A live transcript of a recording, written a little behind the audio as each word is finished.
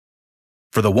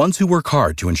For the ones who work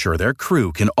hard to ensure their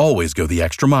crew can always go the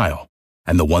extra mile,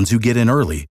 and the ones who get in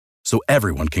early so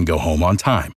everyone can go home on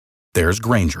time, there's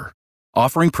Grainger,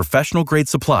 offering professional-grade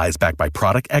supplies backed by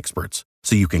product experts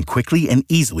so you can quickly and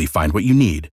easily find what you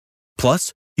need.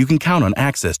 Plus, you can count on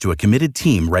access to a committed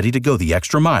team ready to go the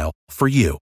extra mile for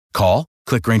you. Call,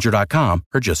 click Grainger.com,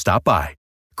 or just stop by.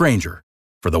 Grainger,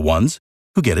 for the ones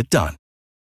who get it done.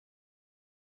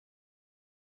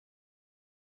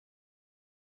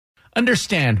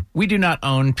 Understand, we do not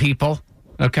own people,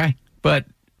 okay? But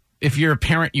if you're a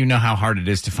parent, you know how hard it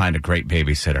is to find a great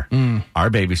babysitter. Our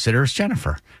babysitter is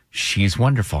Jennifer. She's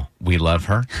wonderful. We love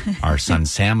her. Our son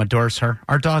Sam adores her.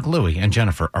 Our dog Louie and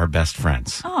Jennifer are best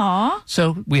friends. Aww.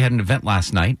 So we had an event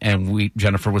last night, and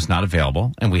Jennifer was not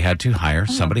available, and we had to hire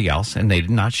somebody else, and they did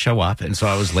not show up, and so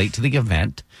I was late to the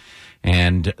event,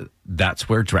 and that's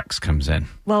where Drex comes in.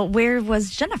 Well, where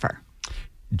was Jennifer?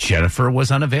 Jennifer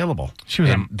was unavailable.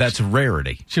 That's a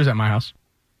rarity. She was at my house.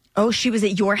 Oh, she was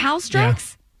at your house,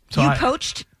 Drex? Yeah. So you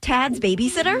poached Tad's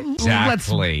babysitter?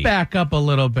 Exactly. Let's back up a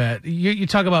little bit. You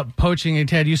talk about poaching, and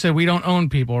Ted, you said we don't own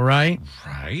people, right?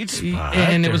 Right.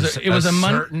 And it was a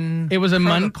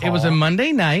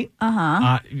Monday night.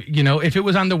 If it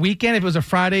was on the weekend, if it was a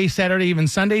Friday, Saturday, even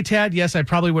Sunday, Tad, yes, I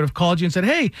probably would have called you and said,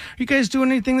 "Hey, are you guys doing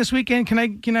anything this weekend?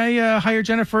 Can I hire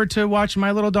Jennifer to watch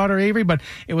my little daughter Avery?" But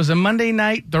it was a Monday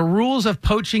night. The rules of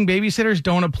poaching babysitters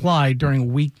don't apply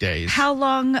during weekdays. How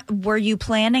long were you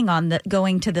planning on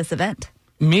going to this event?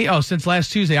 Me? Oh, since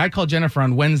last Tuesday. I called Jennifer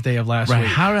on Wednesday of last week.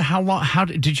 How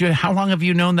long have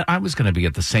you known that I was going to be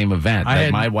at the same event?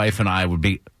 My wife and I would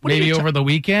be maybe over the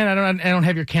weekend. I don't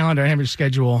have your calendar. I have your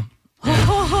schedule.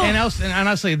 And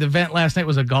honestly, the event last night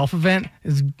was a golf event.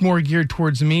 It's more geared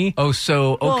towards me. Oh,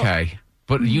 so okay,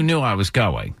 but you knew I was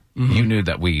going. Mm-hmm. You knew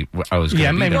that I was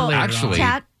going to be there. Actually,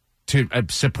 to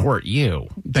support you.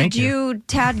 Did you,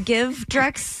 Tad, give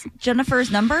Drex Jennifer's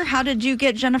number? How did you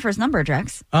get Jennifer's number,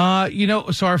 Drex?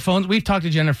 So our phones, we've talked to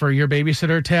Jennifer, your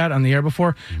babysitter, Tad, on the air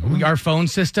before. Mm-hmm. Our phone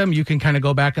system, you can kind of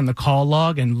go back in the call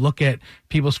log and look at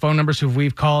people's phone numbers who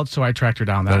we've called, so I tracked her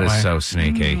down that way. That is so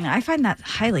sneaky. I find that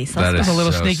highly suspect. That is a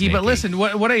little so sneaky. But listen,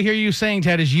 what I hear you saying,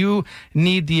 Tad, is you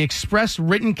need the express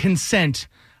written consent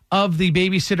of the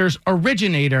babysitter's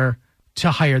originator to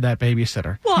hire that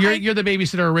babysitter. Well, you're the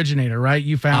babysitter originator, right?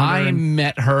 You found her. I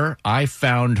met her. I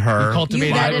found her. You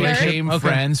cultivated her. We became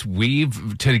friends.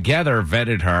 We've together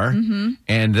vetted her. Mm-hmm.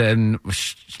 And then,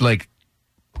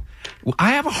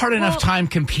 I have a hard enough time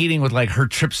competing with, her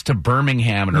trips to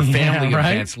Birmingham and her family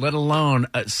events, let alone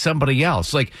somebody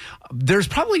else. There's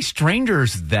probably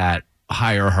strangers that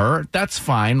hire her. That's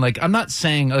fine. I'm not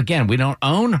saying, again, we don't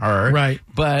own her. Right.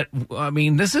 But,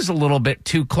 this is a little bit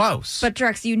too close. But,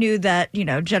 Drex, you knew that,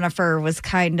 Jennifer was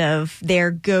kind of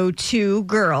their go-to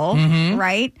girl,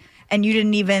 right? And you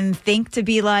didn't even think to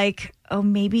be like, oh,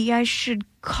 maybe I should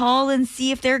call and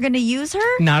see if they're going to use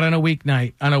her? Not on a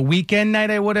weeknight. On a weekend night,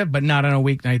 I would have, but not on a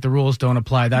weeknight. The rules don't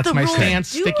apply. That's my stance.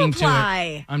 Sticking to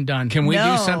it. I'm done. Can we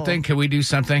do something? Can we do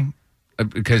something?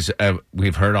 Because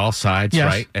we've heard all sides, yes.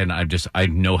 Right? And I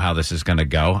know how this is going to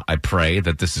go. I pray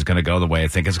that this is going to go the way I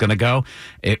think it's going to go.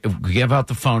 Give out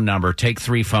the phone number, take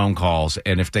 3 phone calls,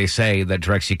 and if they say that,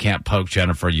 Drex, you can't poke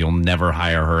Jennifer, you'll never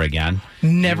hire her again.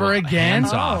 Never again?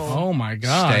 Hands off. Oh, my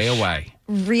gosh. Stay away.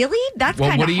 Really? That's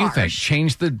kind of what do you harsh.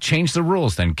 think? Change the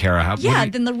rules then, Kara.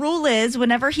 Then the rule is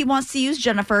whenever he wants to use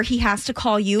Jennifer, he has to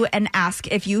call you and ask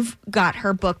if you've got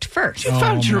her booked first. You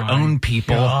found your own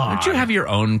people. God. Don't you have your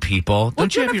own people?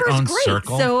 Don't you have your own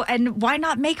circle? So, and why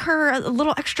not make her a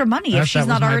little extra money if she's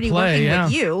not already working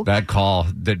with you? That call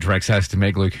that Drex has to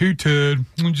make, hey, Ted,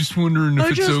 I'm just wondering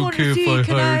if it's okay if I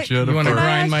hire Jennifer. You want to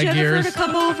grind my gears? To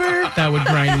come over? That would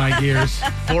grind my gears.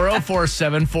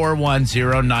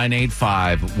 404-741-0985.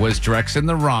 Was Drex in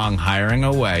the wrong hiring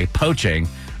away, poaching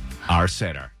our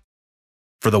sitter?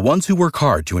 For the ones who work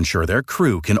hard to ensure their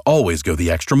crew can always go the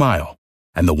extra mile,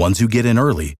 and the ones who get in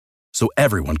early so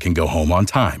everyone can go home on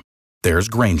time, there's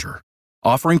Grainger,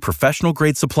 offering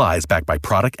professional-grade supplies backed by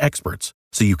product experts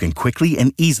so you can quickly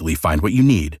and easily find what you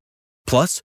need.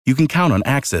 Plus, you can count on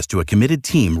access to a committed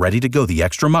team ready to go the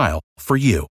extra mile for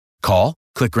you. Call,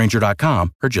 click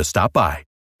Grainger.com, or just stop by.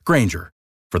 Grainger,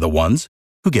 for the ones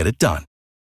who get it done.